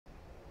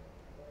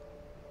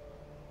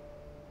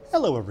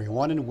Hello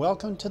everyone and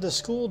welcome to the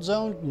School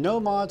Zone No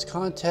Mods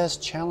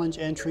Contest Challenge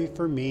entry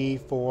for me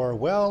for,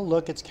 well,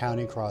 look, it's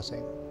County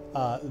Crossing.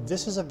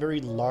 This is a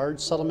very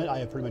large settlement. I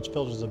have pretty much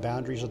built as the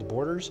boundaries of the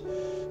borders.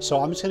 So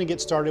I'm just going to get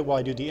started while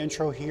I do the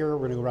intro here.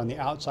 We're going to go around the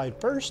outside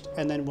first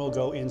and then we'll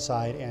go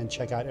inside and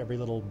check out every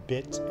little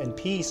bit and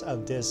piece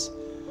of this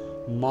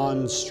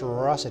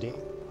monstrosity.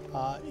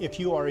 If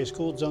you are a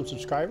School Zone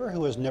subscriber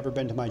who has never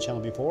been to my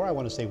channel before, I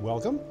want to say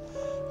welcome.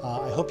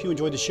 I hope you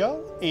enjoyed the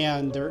show,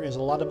 and there is a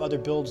lot of other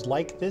builds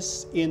like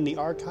this in the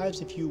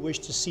archives if you wish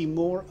to see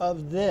more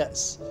of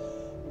this,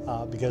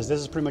 because this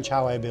is pretty much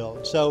how I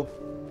build. So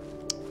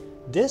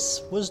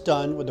this was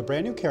done with a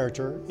brand new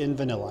character in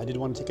vanilla. I didn't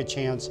want to take a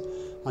chance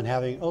on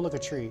having, oh look, a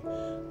tree.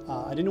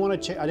 I didn't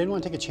want to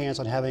take a chance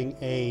on having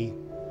a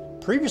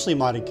previously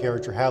modded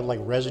character have like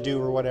residue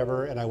or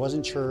whatever, and I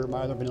wasn't sure my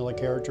other vanilla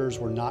characters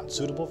were not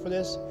suitable for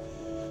this.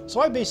 So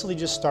I basically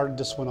just started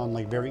this one on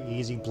like very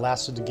easy,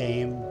 blasted the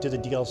game, did the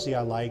DLC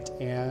I liked,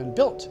 and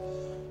built.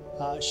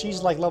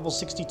 She's like level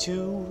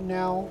 62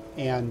 now,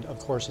 and of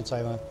course since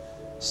I'm a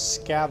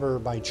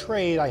scabber by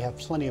trade, I have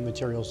plenty of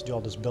materials to do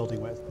all this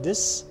building with.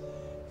 This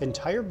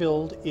entire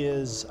build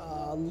is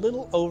a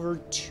little over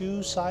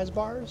 2 size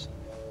bars,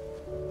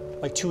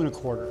 like 2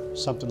 1/4,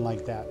 something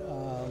like that.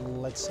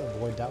 Let's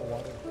avoid that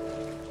water.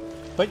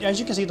 But as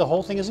you can see, the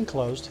whole thing is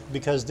enclosed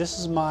because this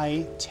is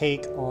my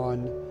take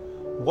on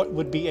what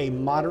would be a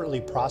moderately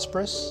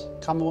prosperous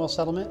Commonwealth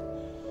settlement.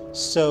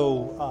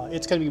 So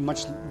it's going to be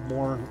much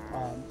more,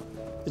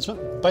 it's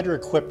better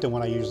equipped than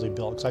what I usually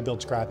build, because I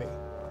build scrappy,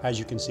 as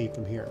you can see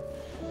from here.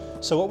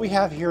 So what we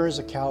have here is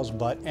a cow's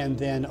butt, and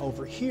then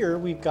over here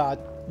we've got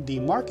the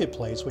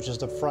marketplace, which is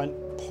the front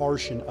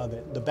portion of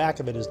it. The back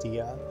of it is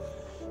the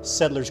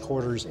settlers'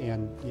 quarters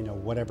and, you know,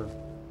 whatever.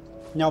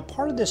 Now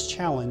part of this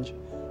challenge,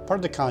 part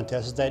of the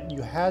contest, is that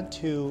you had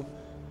to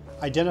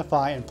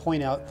identify and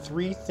point out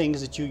 3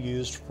 things that you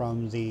used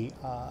from the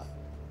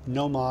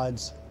No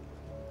Mods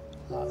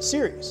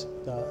series.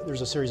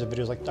 There's a series of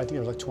videos, like I think there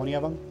was like 20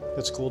 of them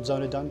that School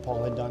Zone had done,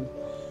 Paul had done.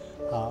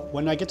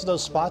 When I get to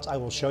those spots, I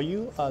will show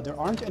you. There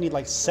aren't any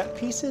like set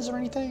pieces or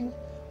anything,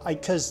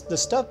 because the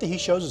stuff that he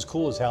shows is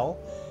cool as hell,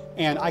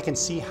 and I can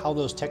see how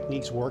those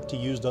techniques work to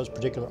use those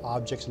particular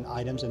objects and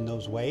items in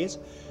those ways.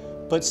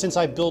 But since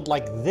I build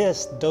like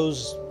this,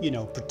 those, you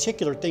know,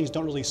 particular things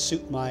don't really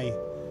suit my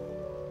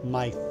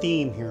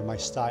theme here, my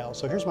style.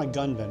 So here's my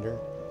gun vendor.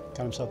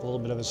 Got himself a little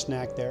bit of a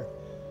snack there.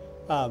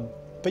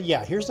 But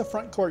yeah, here's the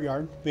front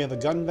courtyard. We have a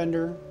gun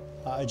vendor,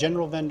 a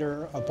general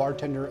vendor, a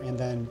bartender, and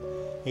then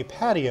a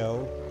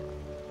patio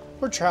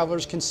where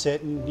travelers can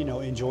sit and, you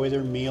know, enjoy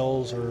their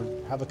meals or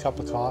have a cup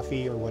of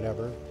coffee or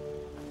whatever.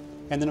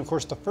 And then of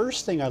course the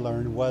first thing I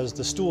learned was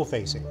the stool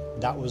facing.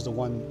 That was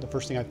the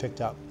first thing I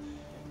picked up.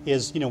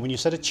 Is, you know, when you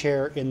set a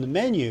chair in the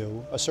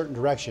menu a certain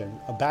direction,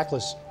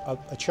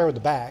 a chair with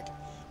the back,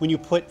 when you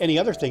put any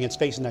other thing, it's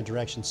facing that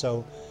direction.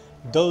 So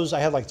those,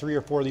 I had like 3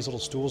 or 4 of these little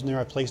stools in there.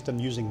 I placed them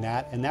using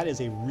that, and that is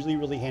a really,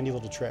 really handy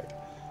little trick.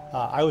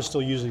 I was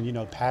still using, you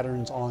know,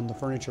 patterns on the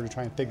furniture to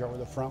try and figure out where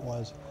the front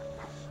was.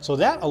 So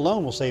that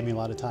alone will save me a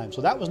lot of time.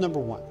 So that was number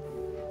 1.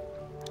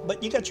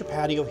 But you got your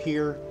patio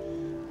here,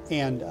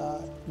 and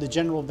the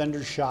general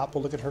vendor shop.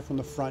 We'll look at her from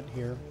the front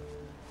here.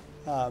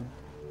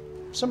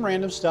 Some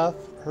random stuff,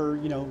 her,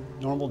 you know,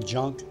 normal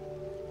junk,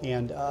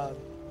 and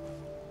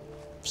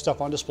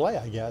stuff on display,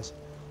 I guess.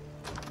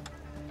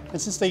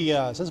 And since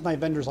my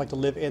vendors like to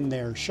live in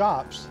their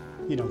shops,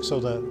 you know, so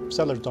the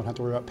settlers don't have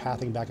to worry about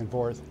pathing back and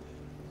forth.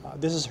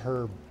 This is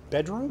her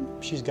bedroom.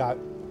 She's got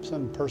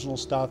some personal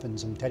stuff and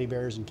some teddy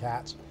bears and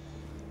cats.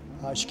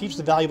 She keeps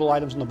the valuable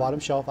items on the bottom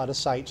shelf out of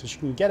sight so she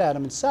can get at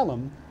them and sell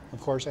them,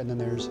 of course. And then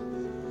there's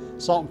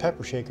salt and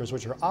pepper shakers,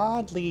 which are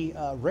oddly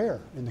rare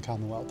in the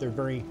Commonwealth. They're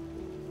very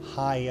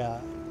high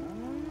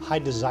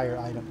desire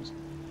items.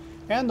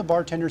 And the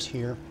bartender's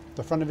here.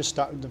 The front of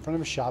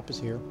his shop is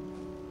here.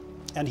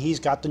 And he's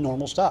got the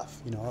normal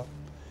stuff, you know,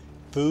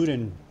 food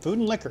and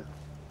liquor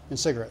and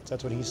cigarettes.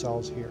 That's what he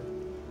sells here.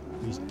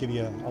 He's give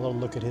you a little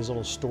look at his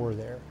little store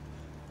there.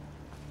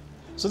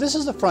 So this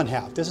is the front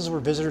half. This is where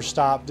visitors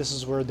stop. This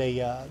is where they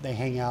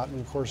hang out.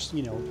 And of course,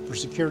 you know, for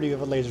security, you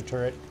have a laser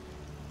turret.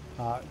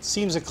 It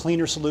seems a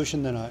cleaner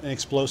solution than an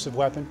explosive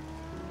weapon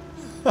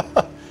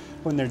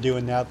when they're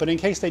doing that. But in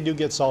case they do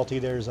get salty,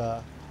 there's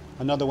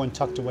another one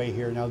tucked away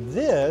here. Now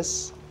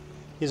this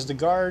is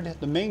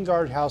the main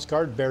guardhouse,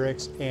 guard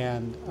barracks,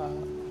 and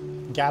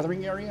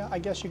gathering area, I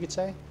guess you could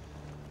say.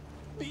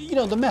 You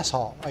know, the mess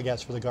hall, I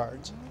guess, for the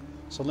guards.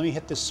 So let me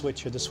hit this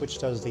switch here. This switch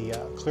does the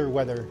clear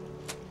weather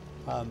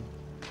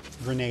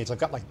grenades. I've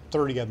got like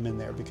 30 of them in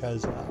there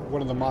because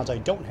one of the mods I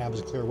don't have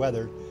is clear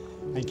weather,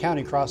 and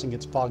County Crossing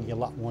gets foggy a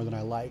lot more than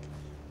I like.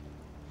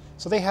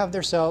 So they have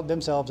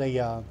themselves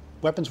a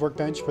weapons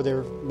workbench for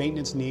their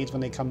maintenance needs when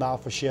they come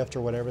off a shift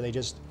or whatever. They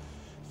just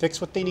fix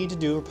what they need to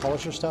do or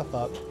polish their stuff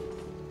up.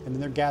 And then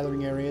their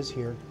gathering areas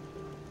here.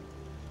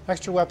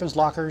 Extra weapons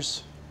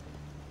lockers,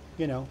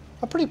 you know,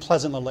 a pretty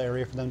pleasant little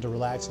area for them to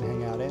relax and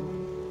hang out in.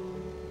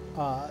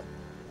 A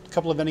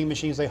couple of vending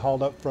machines they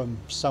hauled up from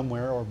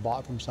somewhere or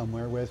bought from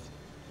somewhere with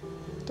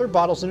Their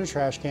bottles in a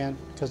trash can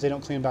because they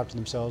don't clean them after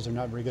themselves. They're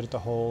not very good at the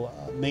whole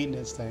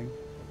maintenance thing.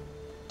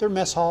 Their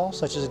mess hall,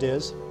 such as it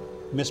is,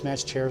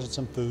 mismatched chairs and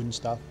some food and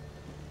stuff.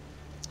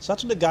 So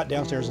that's what they got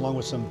downstairs, along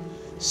with some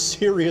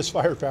serious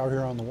firepower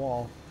here on the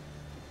wall.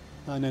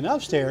 And then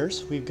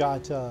upstairs, we've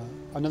got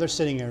another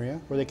sitting area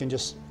where they can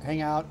just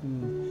hang out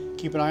and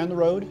keep an eye on the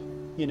road,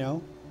 you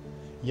know,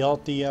 yell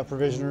at the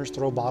provisioners,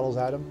 throw bottles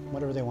at them,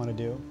 whatever they want to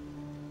do.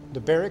 The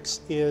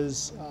barracks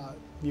is,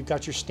 you've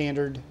got your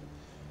standard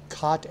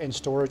cot and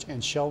storage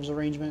and shelves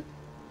arrangement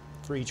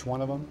for each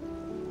one of them.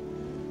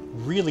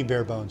 Really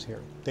bare bones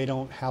here. They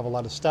don't have a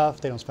lot of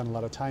stuff. They don't spend a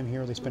lot of time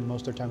here. They spend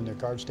most of their time in their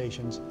guard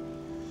stations.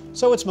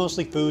 So it's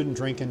mostly food and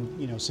drink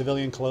and, you know,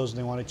 civilian clothes, and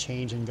they want to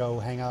change and go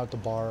hang out at the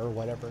bar or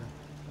whatever.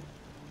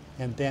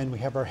 And then we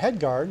have our head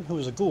guard, who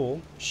is a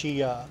ghoul. She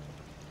has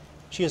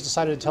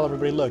decided to tell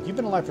everybody, look, you've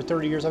been alive for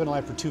 30 years, I've been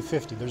alive for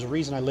 250. There's a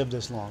reason I live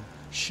this long.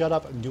 Shut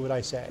up and do what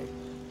I say.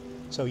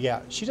 So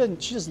yeah, she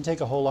doesn't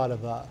take a whole lot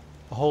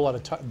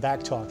of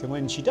back talk. And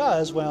when she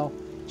does, well,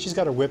 she's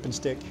got her whip and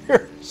stick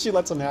here. She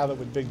lets them have it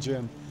with Big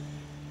Jim.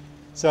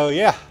 So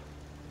yeah.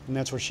 And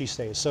that's where she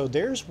stays. So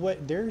there's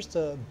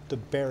the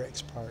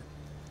barracks part.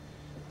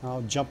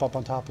 I'll jump up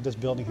on top of this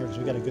building here because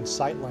we got a good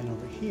sight line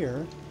over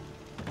here.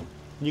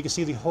 And you can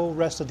see the whole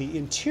rest of the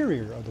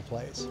interior of the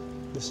place.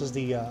 This is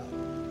the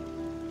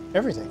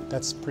everything.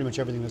 That's pretty much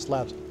everything that's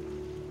left.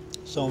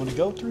 So I'm going to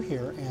go through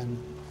here,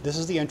 and this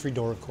is the entry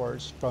door, of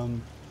course,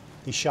 from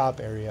the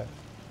shop area.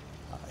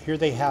 Here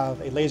they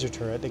have a laser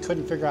turret. They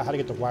couldn't figure out how to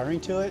get the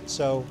wiring to it,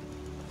 so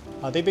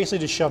they basically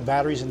just shove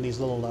batteries in these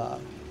little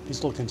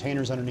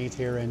containers underneath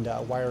here and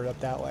wire it up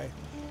that way.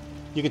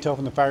 You can tell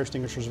from the fire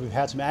extinguishers we've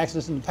had some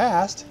accidents in the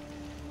past,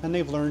 and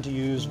they've learned to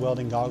use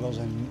welding goggles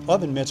and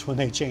oven mitts when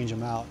they change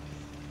them out.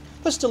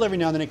 But still, every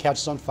now and then it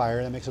catches on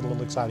fire. That makes it a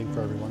little exciting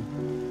for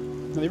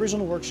everyone. Now, the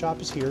original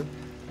workshop is here.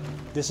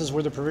 This is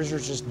where the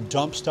provisioners just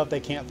dump stuff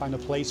they can't find a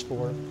place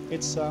for.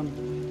 It's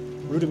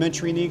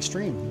rudimentary in the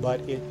extreme,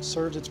 but it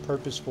serves its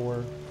purpose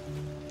for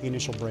the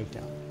initial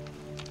breakdown.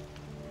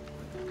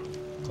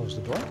 Close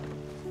the door.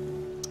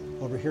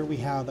 Over here we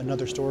have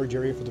another storage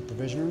area for the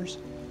provisioners.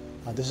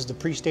 This is the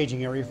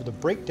pre-staging area for the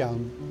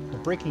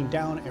breaking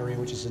down area,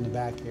 which is in the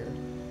back here.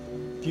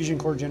 Fusion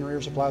core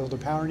generator supplies all their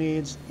power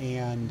needs,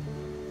 and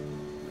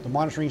the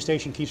monitoring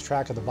station keeps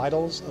track of the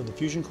vitals of the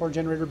fusion core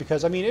generator,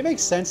 because I mean, it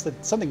makes sense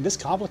that something this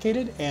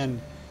complicated and,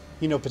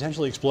 you know,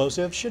 potentially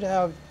explosive should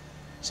have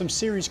some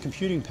serious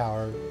computing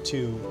power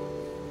to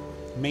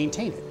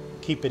maintain it,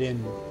 keep it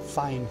in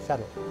fine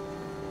fettle.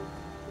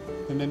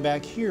 And then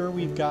back here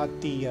we've got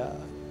the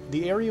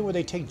area where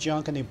they take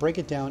junk and they break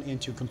it down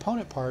into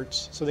component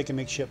parts so they can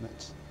make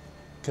shipments.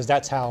 Because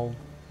that's how,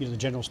 you know, the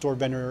general store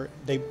vendor,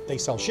 they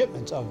sell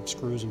shipments of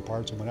screws and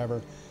parts and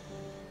whatever.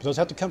 But those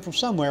have to come from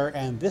somewhere,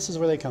 and this is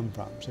where they come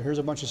from. So here's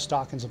a bunch of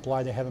stock and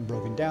supply they haven't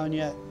broken down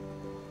yet.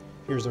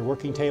 Here's their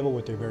working table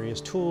with their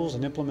various tools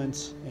and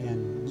implements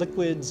and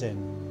liquids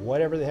and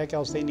whatever the heck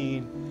else they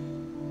need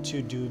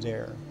to do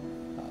their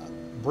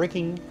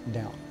breaking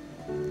down.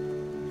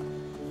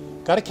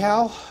 Got a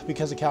cow,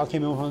 because the cow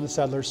came in with one of the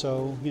settlers,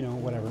 so, you know,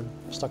 whatever.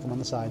 Stuck him on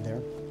the side there.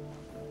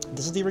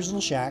 This is the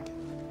original shack,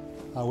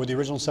 where the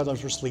original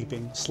settlers were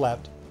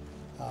slept.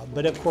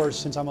 But of course,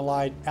 since I'm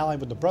allied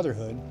with the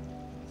Brotherhood,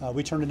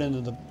 we turned it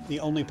into the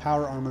only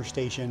power armor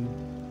station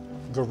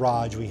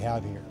garage we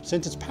have here.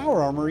 Since it's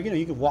power armor, you know,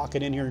 you can walk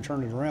it in here and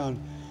turn it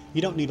around.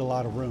 You don't need a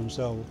lot of room,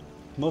 so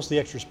most of the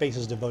extra space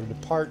is devoted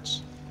to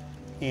parts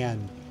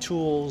and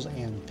tools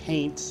and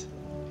paint.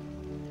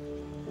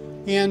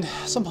 And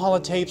some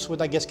holotapes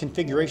with, I guess,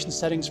 configuration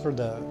settings for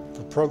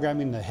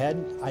programming the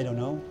head. I don't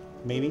know,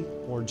 maybe,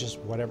 or just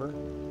whatever.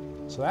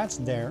 So that's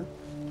there.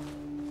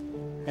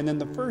 And then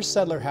the first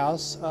settler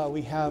house,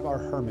 we have our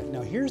hermit.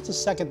 Now here's the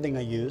second thing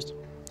I used.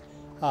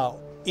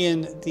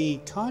 In the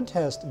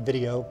contest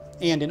video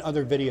and in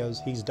other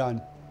videos he's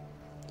done,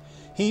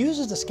 he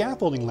uses the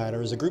scaffolding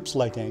ladder as a group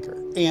select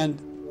anchor. And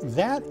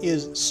that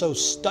is so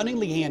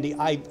stunningly handy.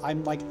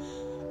 I'm like,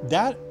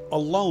 that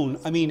alone,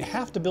 I mean,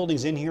 half the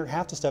buildings in here,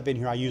 half the stuff in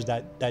here, I use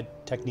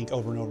that technique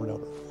over and over and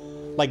over.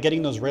 Like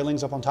getting those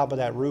railings up on top of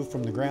that roof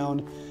from the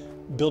ground,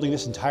 building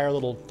this entire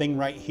little thing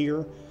right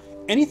here.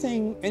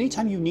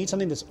 Anytime you need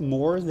something that's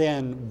more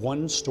than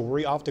one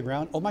story off the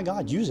ground, oh my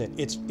God, use it.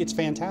 It's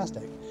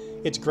fantastic.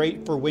 It's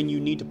great for when you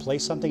need to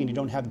place something and you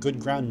don't have good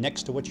ground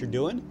next to what you're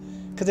doing,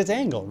 because it's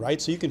angled, right?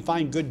 So you can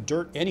find good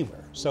dirt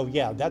anywhere. So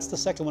yeah, that's the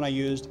second one I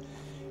used.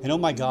 And oh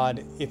my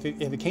God, if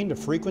it came to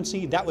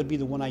frequency, that would be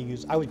the one I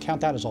used. I would count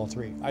that as all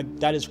three.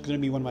 That is going to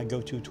be one of my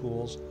go-to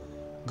tools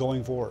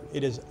going forward.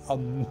 It is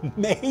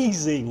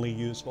amazingly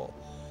useful.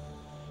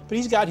 But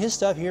he's got his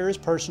stuff here, his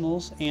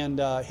personals, and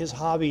his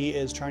hobby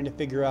is trying to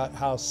figure out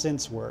how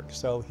synths work.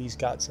 So he's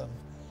got some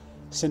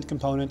synth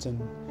components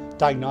and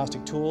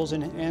diagnostic tools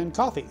and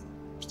coffee.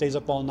 Stays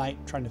up all night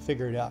trying to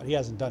figure it out. He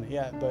hasn't done it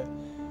yet, but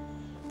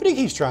he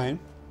keeps trying.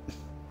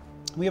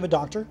 We have a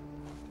doctor.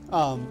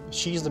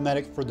 She's the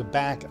medic for the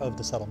back of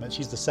the settlement.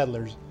 She's the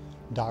settler's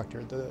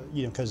doctor.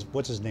 Because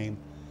what's his name?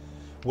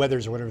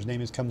 Weathers or whatever his name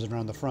is comes in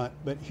around the front.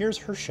 But here's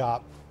her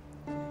shop.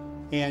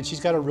 And she's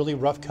got a really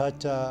rough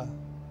cut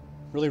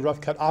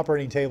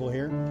operating table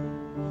here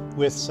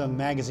with some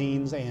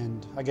magazines,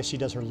 and I guess she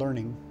does her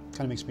learning.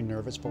 Kind of makes me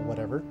nervous, but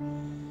whatever.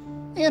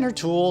 And her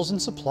tools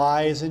and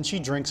supplies, and she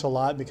drinks a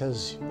lot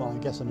because, well, I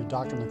guess in a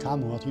doctor in the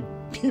Commonwealth,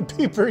 you'd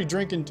be pretty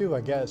drinking too,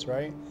 I guess,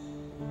 right?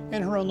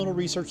 And her own little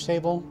research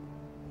table.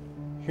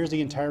 Here's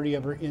the entirety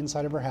of her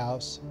inside of her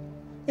house.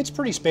 It's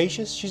pretty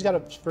spacious. She's got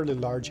a fairly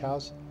large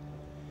house.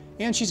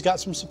 And she's got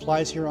some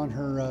supplies here on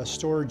her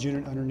storage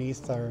unit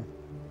underneath her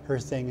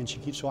thing, and she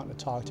keeps wanting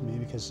to talk to me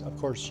because, of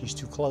course, she's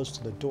too close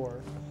to the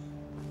door.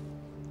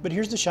 But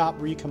here's the shop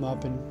where you come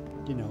up and,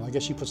 you know, I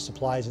guess she puts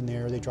supplies in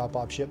there. They drop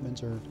off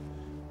shipments or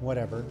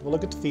whatever. We'll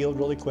look at the field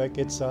really quick.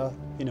 It's,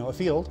 you know, a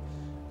field.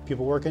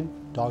 People working,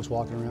 dogs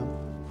walking around.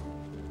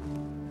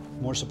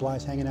 More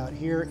supplies hanging out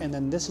here. And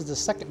then this is the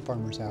second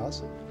farmer's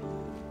house.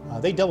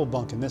 They double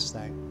bunk in this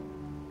thing.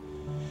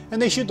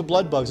 And they shoot the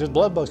blood bugs. There's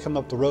blood bugs coming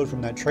up the road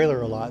from that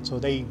trailer a lot. So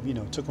they, you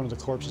know, took one of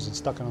the corpses and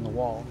stuck it on the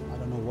wall. I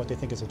don't know what they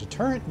think is a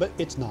deterrent, but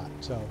it's not.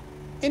 So,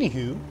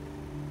 anywho.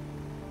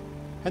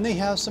 And they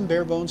have some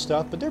bare bones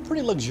stuff, but they're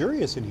pretty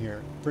luxurious in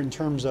here in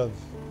terms of,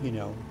 you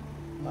know,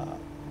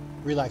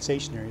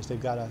 relaxation areas.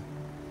 They've got a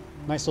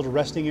nice little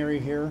resting area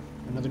here,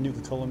 another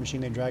Nuka-Cola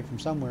machine they dragged from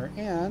somewhere,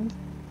 and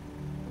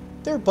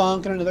their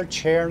bunk and another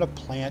chair and a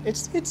plant.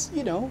 It's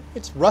you know,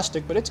 it's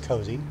rustic, but it's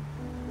cozy.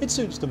 It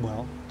suits them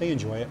well. They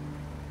enjoy it.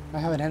 I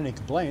haven't had any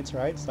complaints,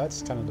 right? So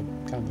that's kind of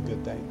a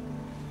good thing.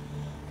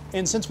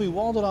 And since we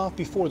walled it off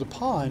before the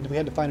pond, we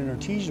had to find an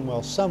artesian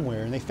well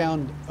somewhere, and they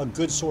found a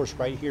good source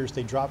right here. So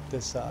they dropped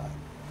this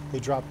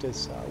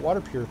water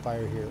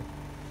purifier here,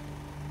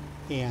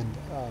 and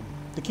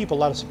they keep a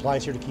lot of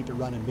supplies here to keep it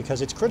running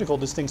because it's critical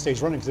this thing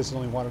stays running because this is the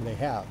only water they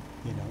have,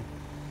 you know.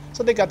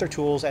 So they got their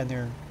tools and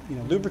their, you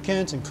know,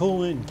 lubricants and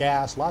coolant and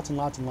gas, lots and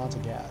lots and lots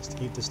of gas to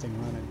keep this thing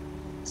running.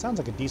 Sounds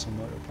like a diesel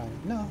motor, kind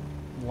of. No,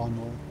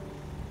 lawnmower.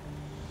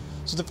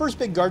 So the first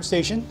big guard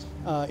station,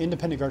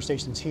 independent guard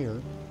station's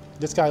here.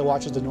 This guy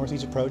watches the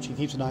northeast approach. He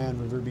keeps an eye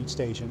on River Beach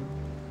Station.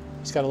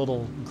 He's got a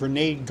little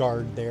grenade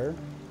guard there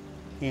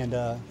and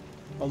a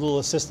little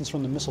assistance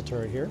from the missile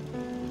turret here.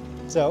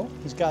 So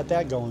he's got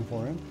that going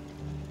for him.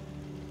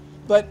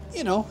 But,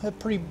 you know, a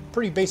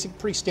pretty basic,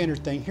 pretty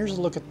standard thing. Here's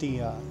a look at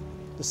the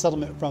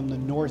settlement from the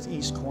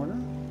northeast corner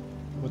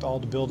with all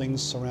the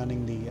buildings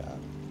surrounding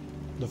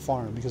the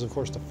farm, because of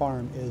course the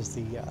farm is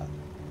the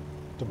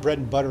bread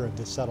and butter of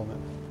this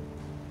settlement.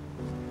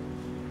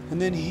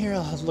 And then here,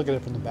 let's look at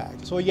it from the back.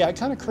 So yeah, it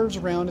kind of curves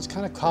around. It's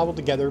kind of cobbled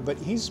together, but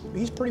he's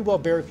pretty well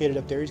barricaded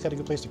up there. He's got a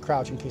good place to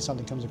crouch in case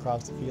something comes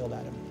across the field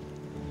at him.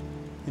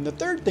 And the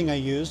third thing I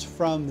used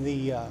from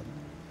the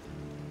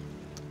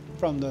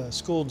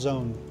school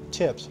zone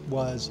tips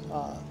was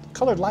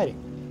colored lighting.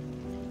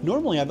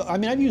 Normally,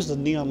 I've used the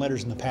neon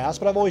letters in the past,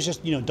 but I've always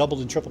just, you know,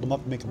 doubled and tripled them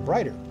up to make them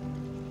brighter.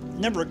 It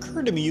never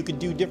occurred to me you could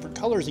do different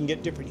colors and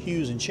get different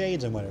hues and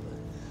shades and whatever.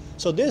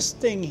 So this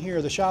thing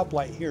here, the shop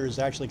light here, is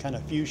actually kind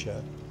of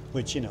fuchsia,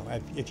 which, you know,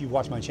 if you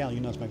watch my channel, you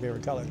know it's my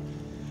favorite color.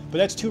 But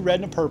that's two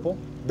red and a purple,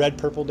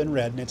 then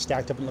red, and it's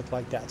stacked up and looked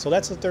like that. So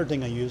that's the third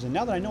thing I use. And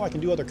now that I know I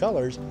can do other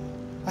colors,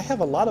 I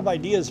have a lot of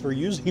ideas for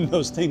using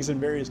those things in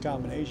various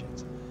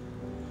combinations.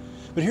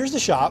 But here's the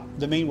shop,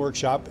 the main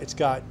workshop. It's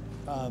got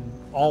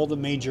all the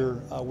major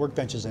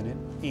workbenches in it,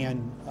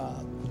 and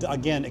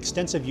again,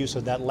 extensive use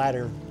of that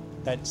ladder,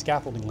 that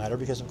scaffolding ladder,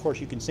 because of course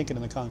you can sink it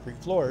in the concrete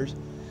floors.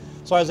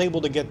 So I was able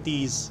to get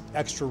these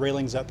extra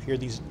railings up here,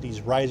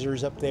 these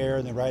risers up there,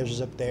 and the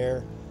risers up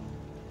there,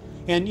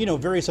 and, you know,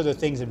 various other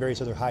things at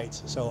various other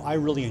heights. So I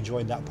really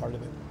enjoyed that part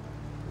of it.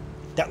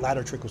 That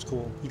ladder trick was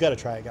cool. You got to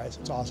try it, guys.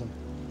 It's awesome.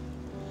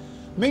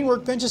 Main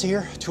workbench is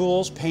here: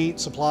 tools, paint,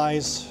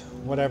 supplies,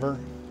 whatever.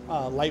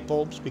 Light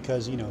bulbs,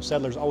 because, you know,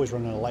 settlers always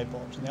run out of light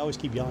bulbs, and they always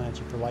keep yelling at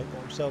you for light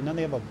bulbs. So now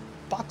they have a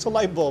box of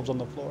light bulbs on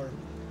the floor.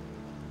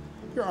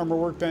 Your armor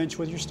workbench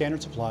with your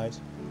standard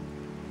supplies.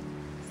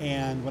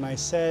 And when I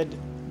said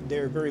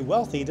they're very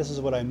wealthy, this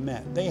is what I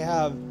meant. They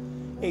have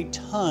a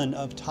ton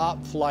of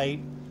top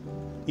flight,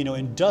 you know,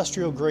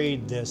 industrial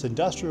grade this,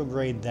 industrial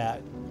grade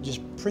that,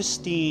 just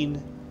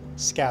pristine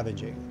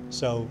scavenging.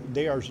 So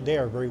they are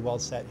very well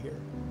set here.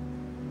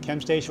 Chem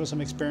station with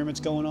some experiments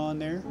going on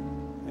there,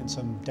 and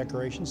some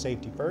decoration.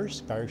 Safety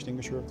first, fire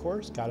extinguisher, of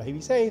course, gotta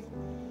be safe.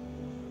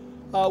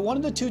 One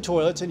of the two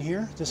toilets in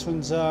here. This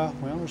one's, well,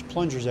 there's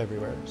plungers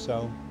everywhere.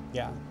 So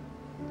yeah,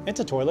 it's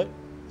a toilet,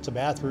 it's a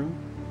bathroom.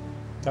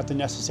 Got the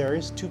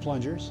necessaries, 2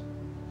 plungers.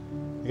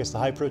 I guess the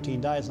high protein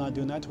diet's not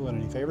doing that toilet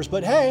any favors,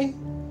 but hey!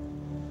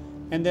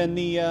 And then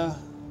the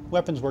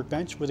weapons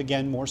workbench with,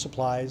 again, more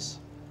supplies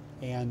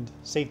and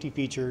safety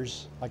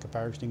features like a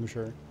fire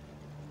extinguisher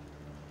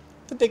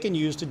that they can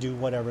use to do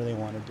whatever they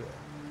want to do.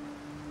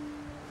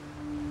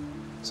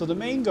 So the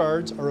main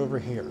guards are over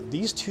here.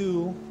 These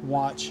two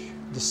watch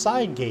the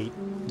side gate,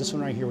 this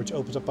one right here, which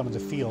opens up onto the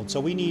field. So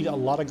we need a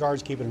lot of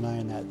guards keeping an eye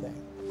on that thing.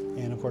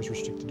 And of course,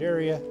 restricted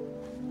area,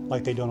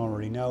 like they don't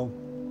already know.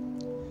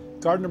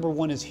 Guard number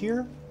 1 is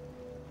here.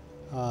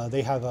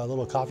 They have a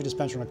little coffee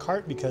dispenser and a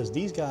cart because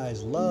these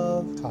guys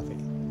love coffee.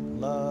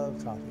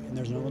 Love coffee. And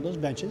there's one of those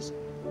benches.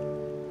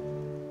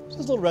 So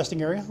it's a little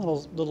resting area,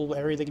 little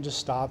area they can just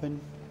stop and,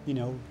 you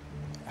know,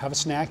 have a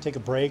snack, take a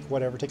break,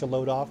 whatever, take a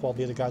load off while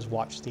the other guys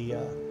watch the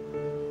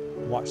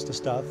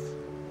stuff.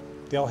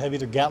 They all have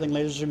either Gatling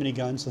lasers or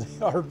miniguns, so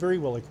they are very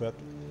well equipped.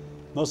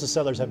 Most of the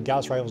settlers have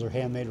Gauss rifles or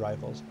handmade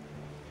rifles.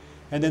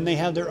 And then they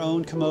have their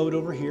own commode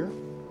over here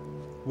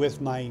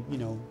with my, you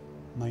know,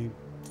 my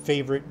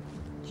favorite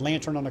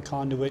lantern on a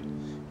conduit,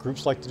 group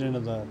selected into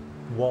the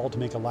wall to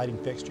make a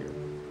lighting fixture.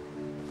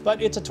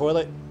 But it's a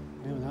toilet,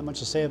 you know, not much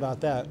to say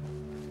about that.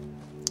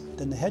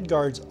 Then the head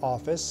guard's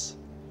office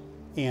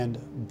and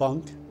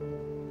bunk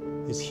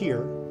is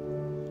here.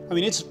 I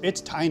mean,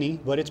 it's tiny,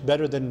 but it's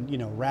better than, you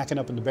know, racking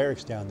up in the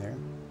barracks down there.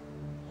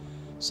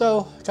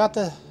 So, got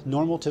the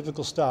normal,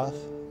 typical stuff.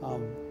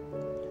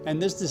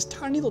 And there's this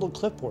tiny little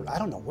clipboard. I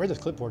don't know where this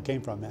clipboard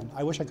came from, man.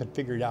 I wish I could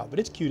figure it out, but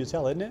it's cute as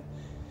hell, isn't it?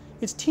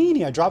 It's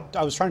teeny. I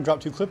was trying to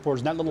drop 2 clipboards,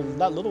 and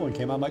that little one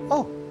came out. I'm like,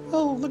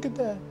 oh, look at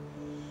that.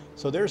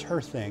 So there's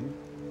her thing.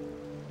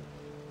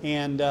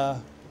 And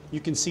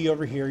you can see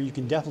over here, you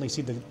can definitely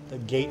see the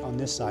gate on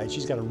this side.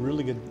 She's got a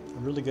really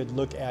good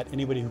look at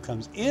anybody who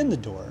comes in the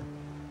door.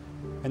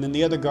 And then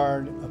the other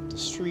guard up the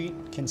street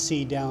can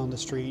see down the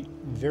street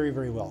very,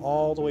 very well.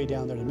 All the way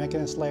down there to the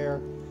mechanist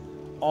lair,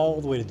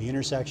 all the way to the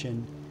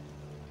intersection.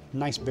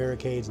 Nice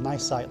barricades,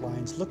 nice sight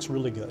lines. Looks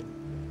really good.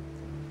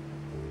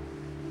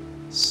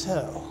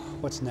 So,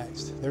 what's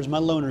next? There's my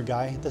loner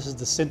guy. This is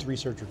the synth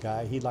researcher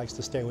guy. He likes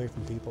to stay away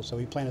from people, so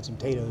he planted some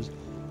potatoes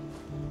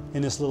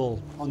in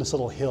on this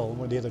little hill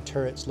where the other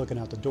turret's looking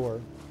out the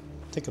door.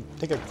 Take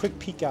a quick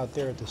peek out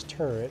there at this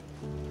turret.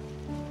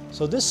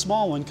 So this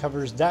small one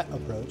covers that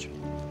approach,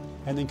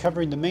 and then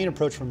covering the main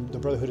approach from the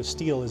Brotherhood of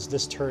Steel is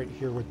this turret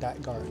here with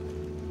that guard.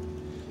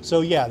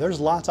 So yeah, there's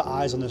lots of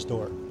eyes on this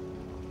door,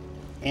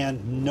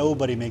 and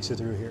nobody makes it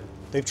through here.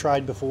 They've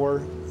tried before,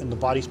 and the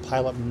bodies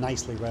pile up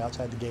nicely right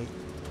outside the gate.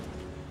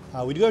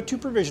 We do have 2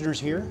 provisioners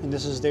here, and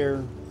this is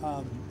their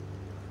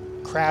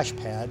crash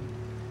pad.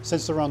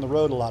 Since they're on the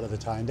road a lot of the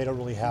time, they don't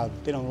really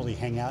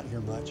hang out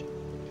here much.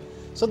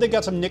 So they've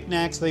got some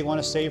knickknacks they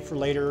want to save for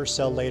later or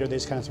sell later. They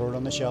just kind of throw it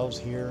on the shelves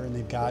here, and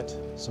they've got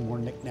some more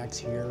knickknacks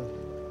here.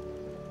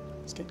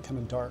 It's getting kind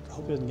of dark. I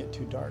hope it doesn't get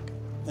too dark.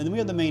 And then we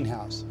have the main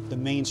house, the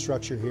main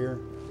structure here.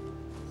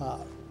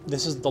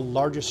 This is the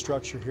largest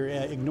structure here.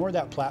 Ignore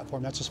that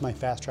platform. That's just my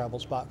fast travel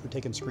spot for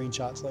taking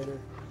screenshots later.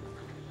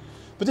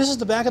 But this is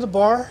the back of the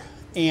bar,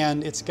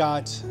 and it's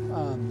got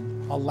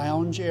a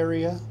lounge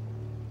area,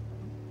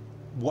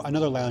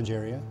 another lounge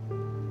area,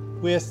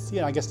 with,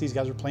 you know, I guess these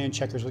guys are playing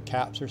checkers with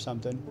caps or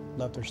something,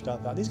 left their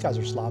stuff out. These guys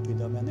are sloppy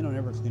though, man. They don't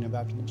ever clean up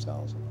after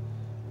themselves.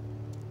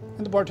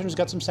 And the bartender's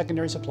got some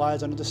secondary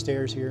supplies under the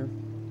stairs here.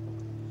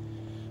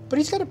 But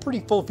he's got a pretty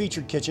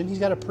full-featured kitchen. He's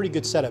got a pretty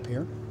good setup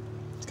here.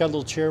 He's got a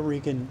little chair where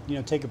he can, you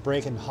know, take a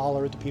break and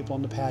holler at the people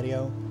on the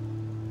patio.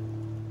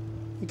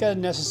 He's got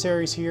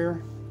necessaries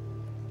here.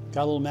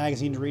 Got a little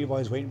magazine to read while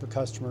he's waiting for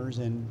customers,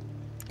 and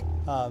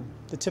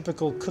the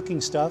typical cooking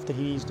stuff that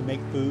he needs to make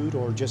food,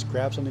 or just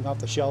grab something off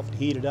the shelf and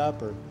heat it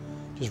up, or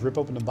just rip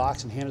open the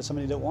box and hand it to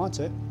somebody that wants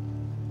it.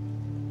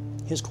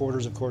 His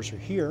quarters, of course, are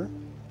here.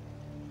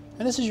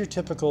 And this is your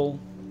typical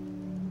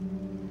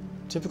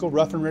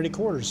rough and ready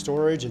quarters,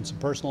 storage and some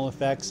personal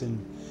effects and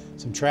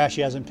some trash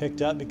he hasn't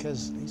picked up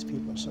because these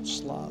people are such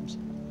slobs.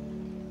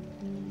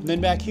 And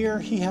then back here,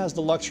 he has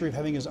the luxury of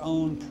having his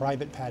own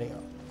private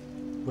patio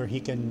where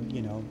he can,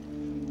 you know,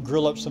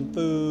 grill up some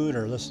food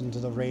or listen to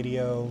the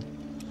radio,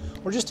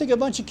 or just take a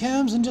bunch of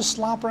chems and just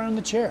slop around in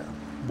the chair.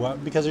 Well,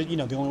 because, you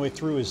know, the only way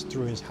through is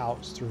through his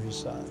house, through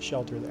his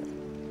shelter there.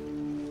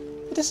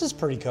 But this is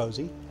pretty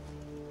cozy.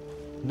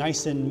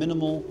 Nice and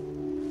minimal,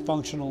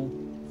 functional,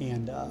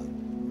 and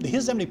he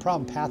doesn't have any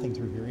problem pathing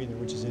through here either,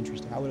 which is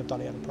interesting. I would have thought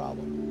he had a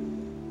problem.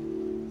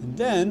 And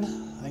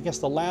then, I guess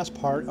the last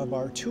part of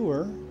our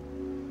tour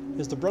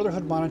is the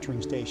Brotherhood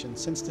monitoring station.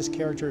 Since this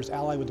character is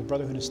allied with the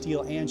Brotherhood of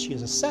Steel and she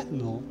is a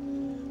sentinel,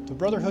 the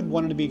Brotherhood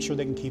wanted to make sure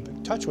they can keep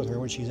in touch with her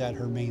when she's at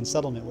her main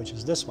settlement, which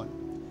is this one.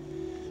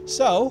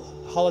 So,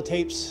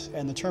 holotapes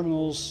and the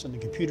terminals and the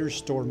computers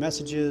store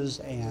messages,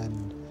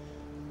 and,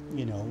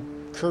 you know,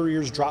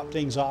 couriers drop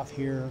things off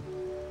here.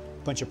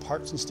 A bunch of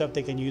parts and stuff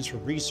they can use for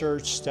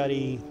research,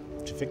 study,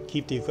 to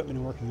keep the equipment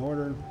in working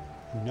order.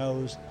 Who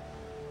knows?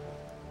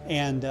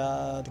 And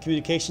the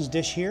communications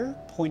dish here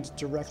points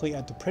directly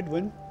at the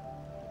Pridwin,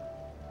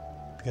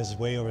 because it's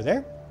way over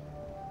there.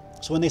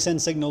 So when they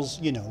send signals,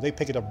 you know, they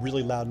pick it up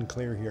really loud and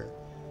clear here.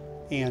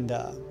 And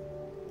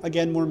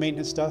again, more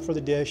maintenance stuff for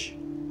the dish,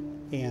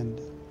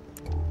 and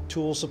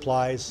tools,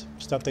 supplies,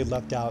 stuff they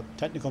left out,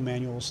 technical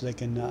manuals so they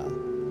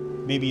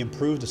can maybe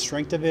improve the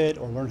strength of it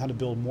or learn how to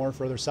build more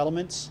for other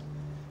settlements.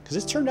 Because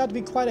it's turned out to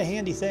be quite a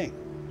handy thing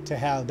to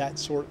have that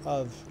sort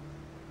of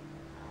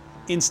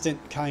instant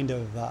kind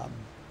of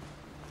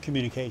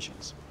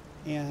communications.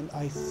 And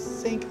I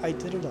think I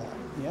did it all.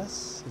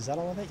 Yes? Is that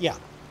all of it? Yeah.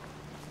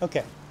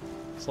 Okay.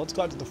 So let's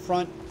go out to the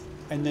front,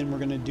 and then we're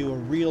going to do a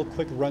real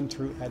quick run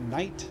through at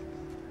night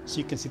so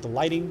you can see the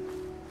lighting.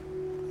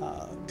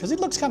 Because it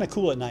looks kind of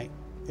cool at night.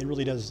 It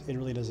really does. It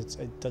really does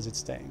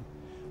its thing.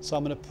 So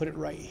I'm going to put it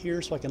right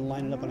here so I can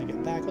line it up when I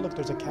get back. Oh, look,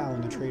 there's a cow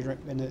in the tree right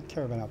in the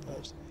caravan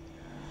outpost.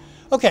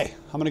 Okay,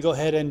 I'm going to go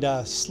ahead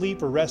and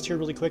sleep or rest here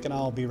really quick, and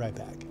I'll be right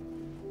back.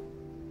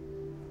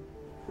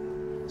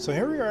 So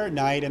here we are at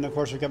night, and of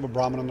course we've got a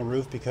Brahmin on the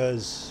roof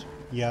because,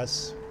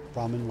 yes,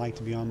 Brahmin like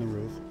to be on the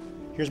roof.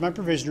 Here's my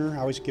provisioner. I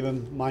always give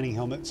him a mining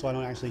helmet so I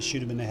don't actually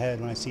shoot him in the head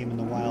when I see him in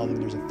the wild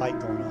and there's a fight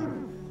going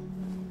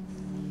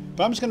on.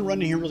 But I'm just going to run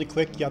in here really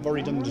quick. Yeah, I've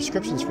already done the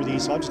descriptions for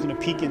these, so I'm just going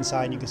to peek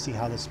inside and you can see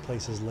how this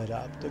place is lit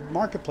up. The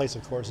marketplace,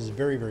 of course, is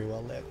very, very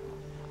well lit.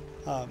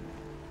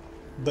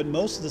 But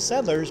most of the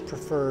settlers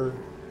prefer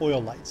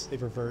oil lights. They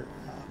prefer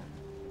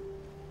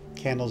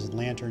candles and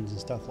lanterns and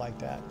stuff like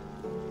that.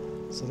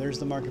 So there's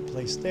the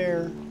marketplace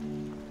there,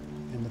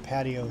 and the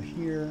patio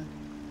here,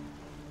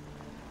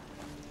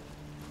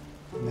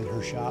 and then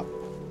her shop.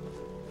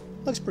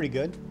 Looks pretty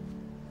good.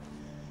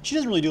 She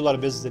doesn't really do a lot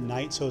of business at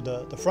night, so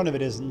the front of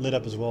it isn't lit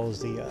up as well as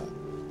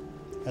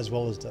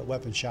the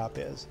weapon shop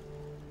is.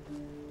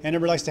 And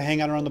everybody likes to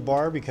hang out around the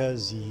bar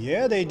because,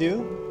 yeah, they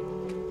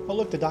do. Oh,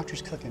 look, the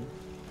doctor's cooking.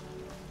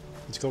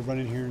 Let's go run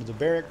in here into the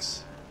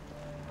barracks.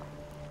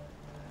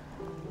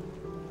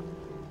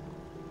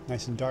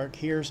 Nice and dark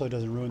here so it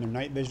doesn't ruin their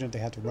night vision if they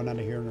have to run out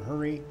of here in a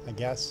hurry, I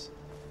guess.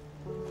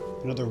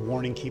 Another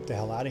warning, keep the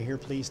hell out of here,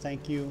 please,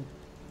 thank you.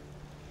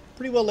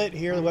 Pretty well lit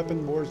here, the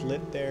weapon board's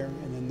lit there,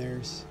 and then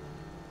there's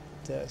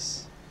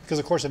this. Because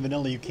of course in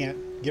vanilla you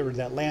can't get rid of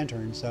that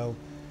lantern, so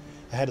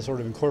I had to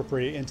sort of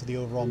incorporate it into the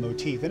overall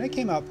motif, and it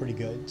came out pretty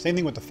good. Same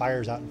thing with the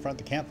fires out in front,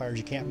 the campfires,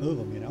 you can't move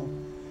them, you know.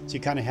 So you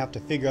kind of have to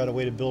figure out a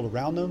way to build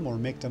around them or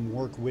make them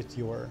work with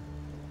your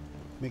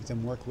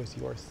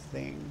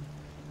thing.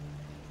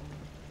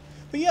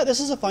 But yeah, this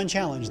is a fun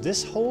challenge.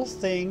 This whole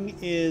thing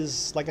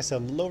is, like I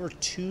said, a little over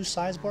 2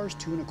 size bars,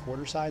 2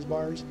 1/4 size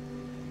bars,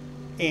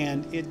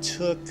 and it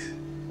took.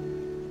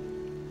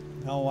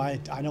 No, I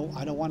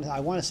want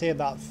to say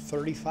about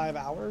 35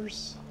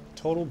 hours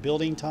total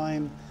building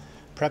time,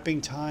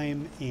 prepping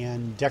time,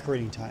 and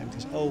decorating time.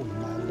 Because oh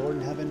my Lord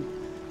in heaven,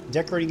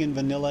 decorating in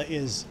vanilla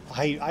is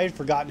I had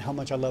forgotten how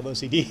much I love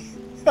OCD.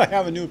 I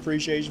have a new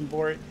appreciation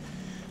for it.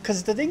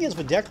 Because the thing is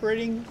with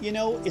decorating, you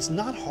know, it's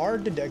not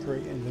hard to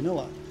decorate in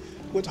vanilla.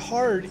 What's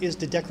hard is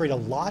to decorate a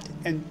lot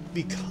and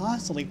be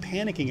constantly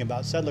panicking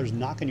about settlers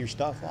knocking your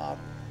stuff off,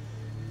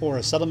 or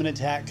a settlement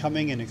attack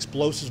coming and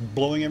explosives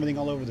blowing everything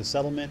all over the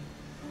settlement,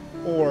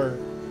 or,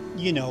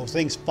 you know,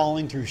 things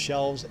falling through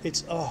shelves.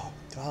 It's, oh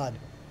God.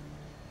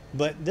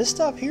 But this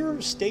stuff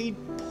here stayed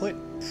put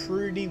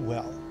pretty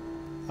well.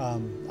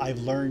 I've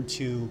learned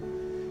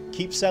to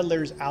keep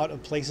settlers out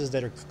of places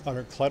that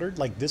are cluttered,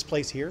 like this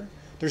place here.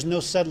 There's no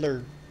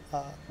settler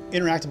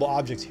interactable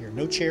objects here.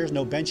 No chairs,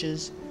 no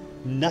benches.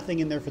 Nothing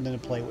in there for them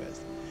to play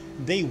with.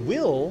 They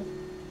will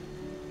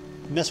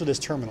mess with this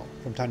terminal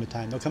from time to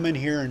time. They'll come in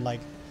here and like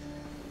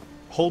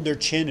hold their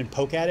chin and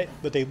poke at it,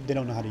 but they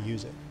don't know how to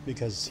use it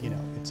because, you know,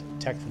 it's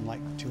tech from like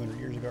 200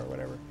 years ago or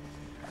whatever.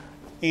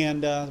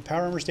 And the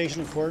power armor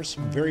station, of course,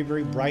 very,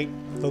 very bright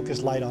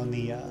focus light on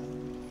the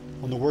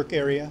work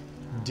area,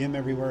 dim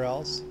everywhere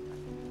else. A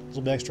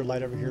little bit extra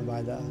light over here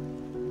by the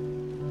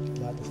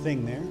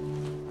thing there.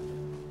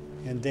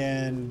 And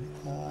then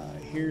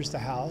here's the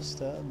house,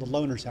 the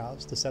loaner's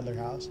house, the settler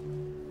house,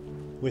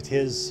 with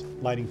his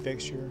lighting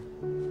fixture.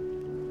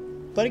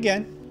 But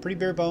again, pretty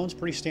bare bones,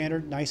 pretty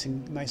standard, nice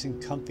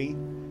and comfy.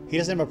 He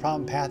doesn't have a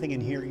problem pathing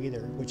in here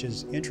either, which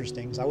is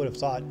interesting, because I would have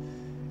thought,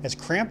 as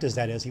cramped as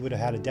that is, he would have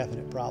had a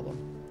definite problem.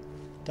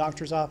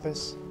 Doctor's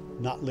office,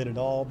 not lit at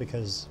all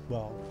because,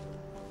 well,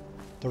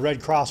 the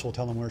Red Cross will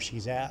tell him where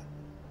she's at.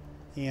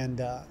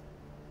 And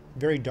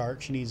very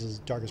dark. She needs as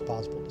dark as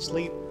possible to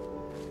sleep.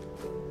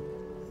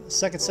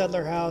 Second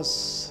settler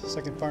house,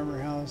 second farmer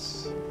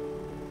house,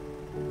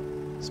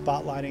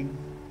 spot lighting,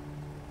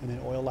 and then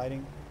oil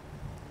lighting.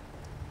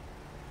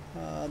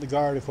 The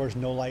guard, of course,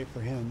 no light for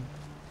him.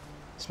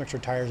 Some extra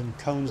tires and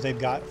cones they've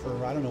got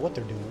for, I don't know what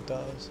they're doing with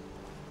those.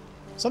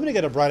 Somebody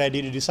got a bright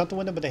idea to do something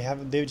with them, but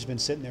they've just been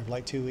sitting there for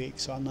like 2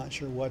 weeks, so I'm not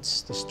sure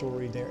what's the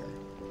story there.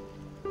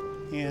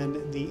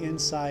 And the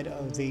inside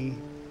of the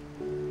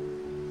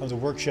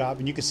workshop,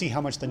 and you can see how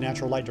much the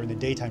natural light during the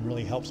daytime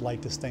really helps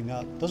light this thing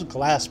up. Those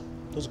glass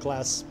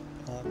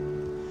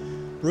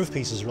roof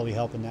pieces really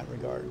help in that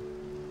regard.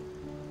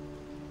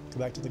 Go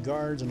back to the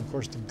guards, and of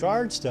course the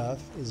guard stuff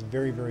is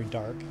very, very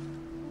dark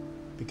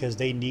because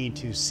they need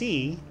to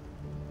see,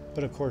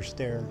 but of course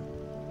their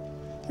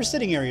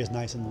sitting area is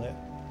nice and lit.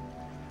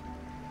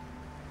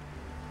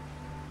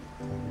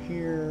 Over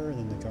here, and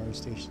then the guard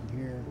station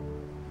here,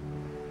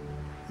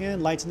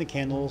 and lights in the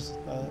candles,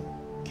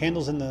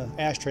 candles in the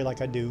ashtray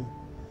like I do.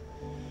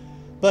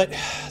 But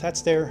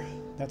that's the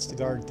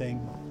guard thing.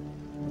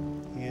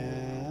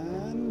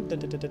 And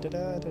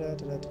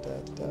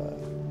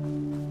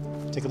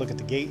take a look at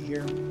the gate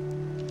here,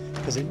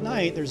 because at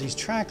night there's these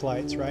track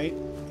lights, right?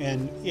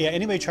 And yeah,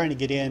 anybody trying to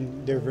get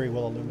in, they're very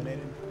well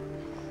illuminated.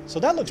 So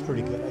that looks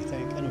pretty good, I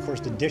think. And of course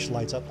the dish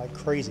lights up like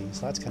crazy,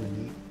 so that's kind of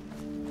neat.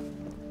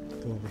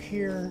 Go over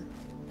here,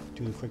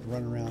 do a quick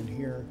run around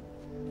here.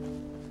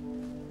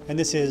 And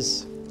this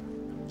is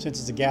Since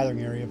it's a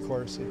gathering area, of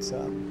course, it's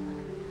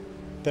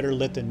better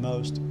lit than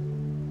most.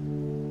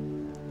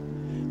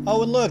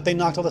 Oh, and look, they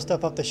knocked all the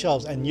stuff off the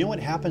shelves. And you know what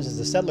happens is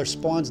the settler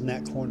spawns in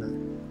that corner.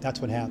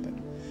 That's what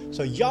happened.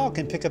 So y'all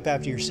can pick up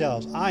after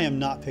yourselves. I am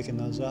not picking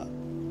those up.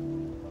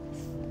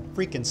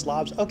 Freaking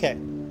slobs. Okay.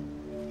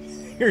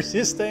 Here's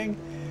this thing.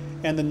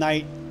 And the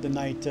night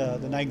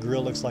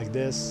grill looks like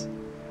this.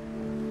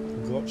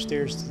 We'll go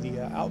upstairs to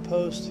the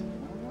outpost.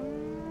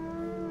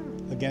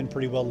 Again,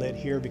 pretty well lit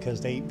here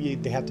because they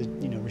have to,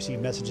 you know, receive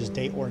messages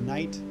day or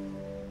night.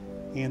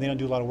 And they don't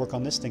do a lot of work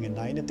on this thing at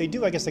night. And if they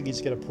do, I guess they can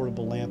just get a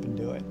portable lamp and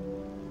do it.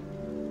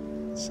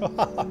 So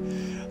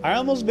I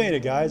almost made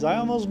it, guys. I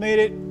almost made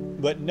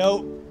it, but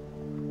nope.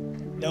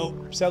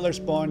 Nope. Settler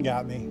spawn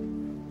got me.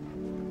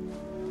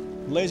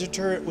 Laser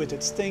turret with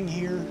its thing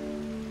here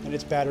and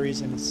its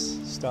batteries and its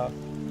stuff.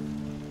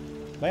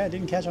 But yeah, it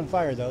didn't catch on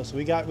fire though, so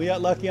we got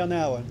lucky on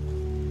that one.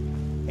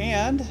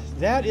 And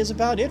that is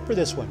about it for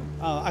this one.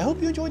 I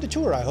hope you enjoyed the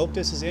tour. I hope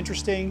this is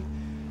interesting.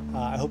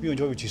 I hope you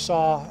enjoyed what you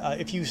saw.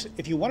 If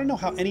you want to know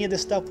how any of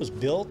this stuff was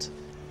built,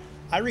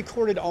 I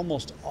recorded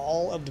almost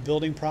all of the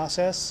building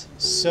process.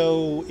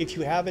 So if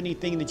you have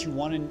anything that you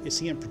want to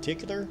see in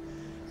particular,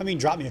 I mean,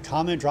 drop me a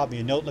comment, drop me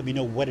a note, let me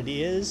know what it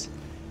is,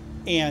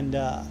 and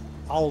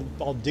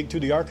I'll dig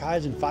through the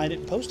archives and find it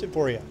and post it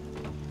for you.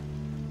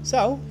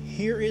 So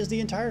here is the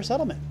entire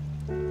settlement.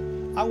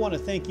 I want to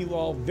thank you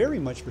all very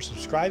much for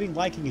subscribing,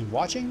 liking, and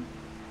watching,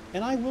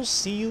 and I will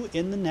see you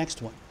in the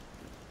next one.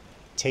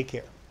 Take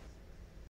care.